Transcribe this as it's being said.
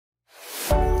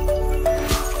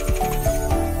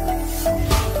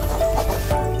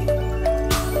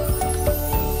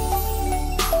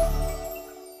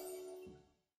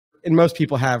and most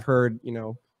people have heard,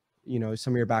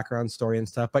 some of your background story and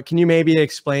stuff, but can you maybe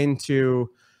explain to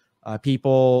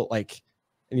people, like,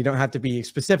 and you don't have to be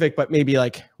specific, but maybe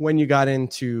like when you got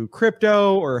into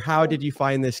crypto, or how did you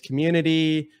find this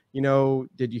community?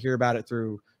 Did you hear about it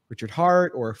through Richard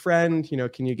Hart or a friend?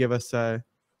 Can you give us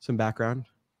some background?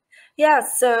 Yeah,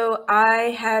 so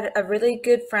I had a really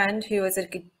good friend who was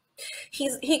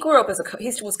he grew up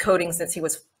he was coding since he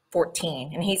was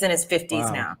 14, and he's in his 50s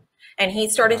Wow. now. And he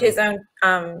started his own,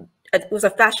 it was a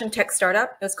fashion tech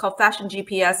startup. It was called Fashion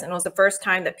GPS, and it was the first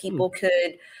time that people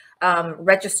could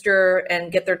register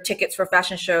and get their tickets for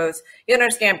fashion shows. You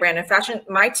understand, Brandon, fashion,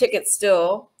 my tickets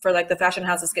still for like the fashion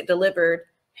houses get delivered,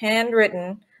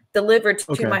 handwritten, delivered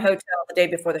to my hotel the day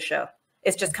before the show.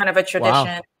 It's just kind of a tradition.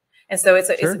 Wow. And so it's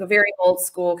a very old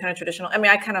school kind of traditional. I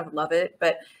mean, I kind of love it,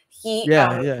 but he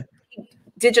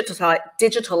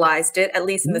digitalized it, at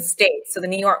least in the States. So the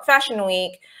New York Fashion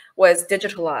Week was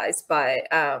digitalized by,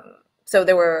 so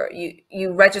there were,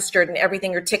 you registered, and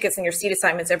everything, your tickets and your seat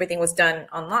assignments, everything was done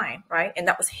online, right? And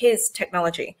that was his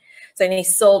technology. So, and he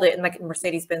sold it, and like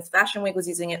Mercedes-Benz Fashion Week was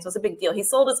using it. So it's a big deal. He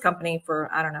sold his company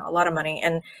for, I don't know, a lot of money,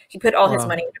 and he put all his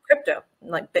money into crypto,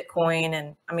 like Bitcoin.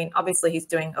 And I mean, obviously he's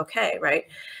doing okay, right?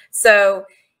 So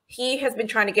he has been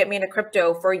trying to get me into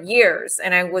crypto for years,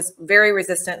 and I was very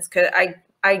resistant because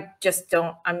I just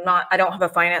don't, I don't have a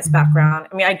finance background.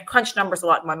 I mean, I crunch numbers a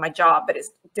lot in my job, but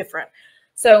it's different.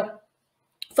 So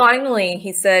finally,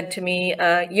 he said to me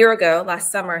a year ago,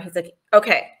 last summer, he's like,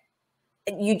 okay,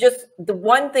 the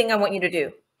one thing I want you to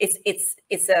do, it's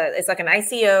like an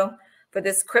ICO for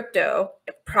this crypto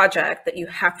project that you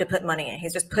have to put money in.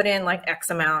 He's just put in like X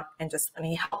amount, and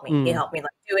he helped me. He helped me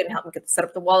like do it and helped me set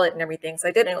up the wallet and everything. So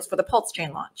I did, and it was for the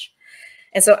PULSECHAIN launch.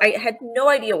 And so I had no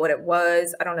idea what it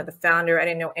was. I don't know the founder. I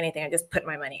didn't know anything. I just put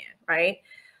my money in, right?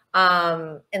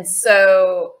 And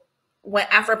so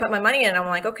after I put my money in, I'm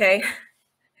like, okay,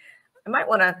 I might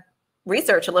want to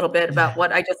research a little bit about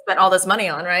what I just spent all this money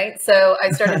on, right? So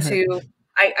I started to,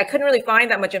 I couldn't really find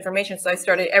that much information. So I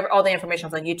started, all the information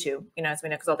was on YouTube, as we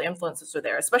know, because all the influencers are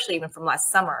there, especially even from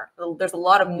last summer. There's a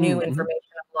lot of new information,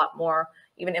 a lot more,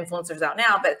 even influencers out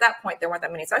now. But at that point, there weren't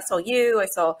that many. So I saw I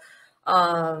saw,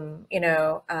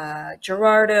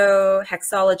 Gerardo,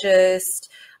 Hexologist,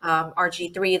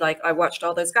 RG3, like I watched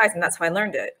all those guys, and that's how I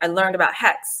learned it. I learned about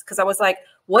Hex because I was like,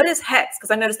 what is Hex?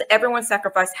 Because I noticed that everyone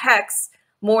sacrificed Hex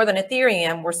more than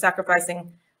Ethereum. We're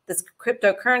sacrificing this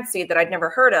cryptocurrency that I'd never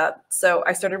heard of. So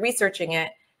I started researching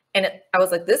it, and I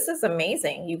was like, this is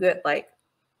amazing. You get like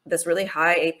this really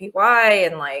high APY,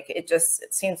 and like it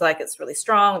seems like it's really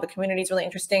strong. The community is really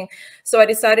interesting. So I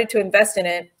decided to invest in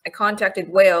it. I contacted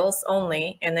Wales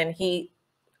only, and then he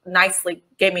nicely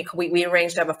gave me, we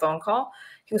arranged to have a phone call.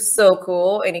 He was so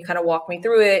cool, and he kind of walked me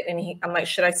through it. And I'm like,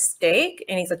 should I stake?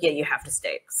 And he's like, yeah, you have to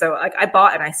stake. So I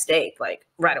bought and I staked like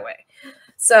right away.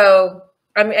 So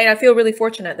I mean, and I feel really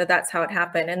fortunate that that's how it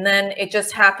happened. And then it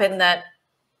just happened that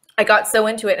I got so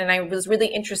into it, and I was really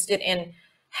interested in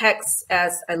Hex,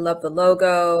 as I love the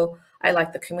logo. I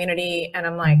like the community, and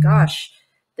I'm like, gosh,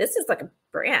 this is like a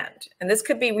brand, and this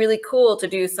could be really cool to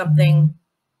do something,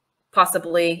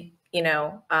 possibly,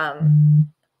 a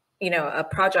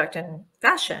project in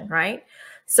fashion, right?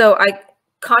 So I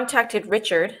contacted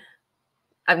Richard.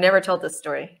 I've never told this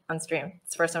story on stream.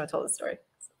 It's the first time I told this story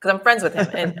because I'm friends with him,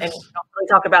 and we don't really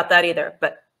talk about that either.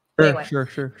 But anyway, Sure.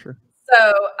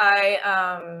 So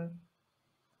I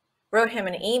wrote him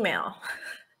an email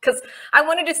because I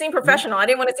wanted to seem professional. I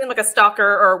didn't want to seem like a stalker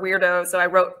or a weirdo. So I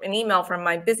wrote an email from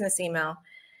my business email,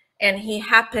 and he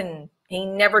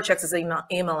never checks his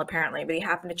email apparently, but he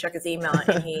happened to check his email,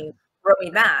 and he wrote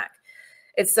me back.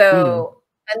 And so,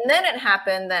 and then it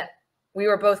happened that we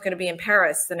were both going to be in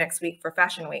Paris the next week for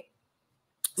Fashion Week.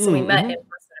 So we met in person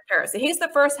in Paris. So he's the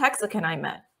first Hexagon I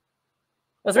met.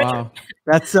 It was Richard. Wow.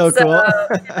 That's so cool. Yeah,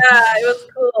 it was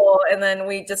cool. And then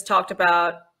we just talked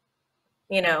about,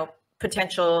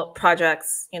 potential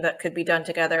projects, that could be done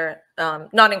together.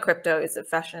 Not in crypto, it's a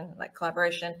fashion like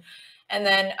collaboration. And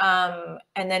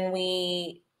then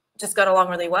we just got along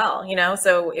really well,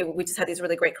 so we just had these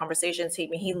really great conversations.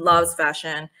 He loves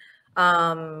fashion.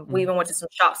 We even went to some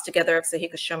shops together so he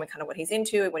could show me kind of what he's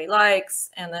into and what he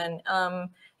likes. And then,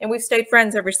 and we've stayed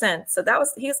friends ever since. So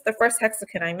he's the first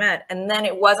Hexagon I met. And then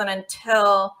it wasn't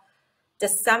until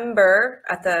December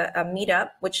at the meetup,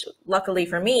 which luckily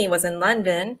for me was in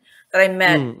London, that I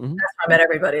met, that's where I met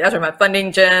everybody. That's where I met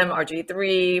Funding Gym,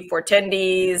 RG3,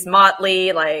 410Ds,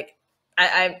 Motley. Like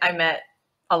I met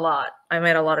a lot. I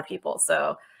met a lot of people.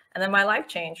 So, and then my life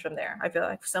changed from there. I feel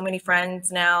like so many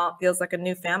friends now. It feels like a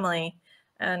new family.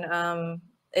 And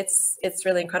it's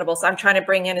really incredible. So I'm trying to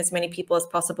bring in as many people as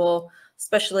possible,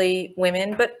 especially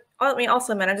women, but I mean,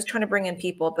 also men. I'm just trying to bring in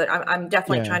people, but I'm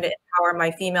definitely trying to empower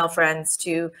my female friends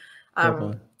to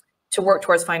work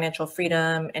towards financial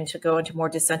freedom and to go into more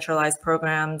decentralized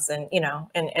programs. And, you know,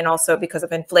 and also because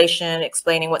of inflation,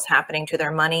 explaining what's happening to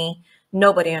their money.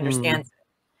 Nobody understands it.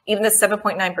 Even the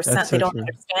 7.9%, they don't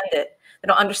understand it. They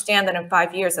don't understand that in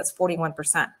 5 years, that's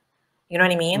 41%. You know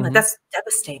what I mean? Like, that's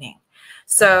devastating.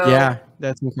 So yeah,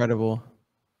 that's incredible.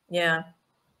 Yeah.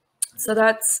 So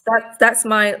that's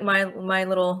my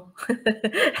little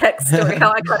hex story,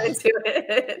 how I got into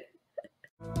it.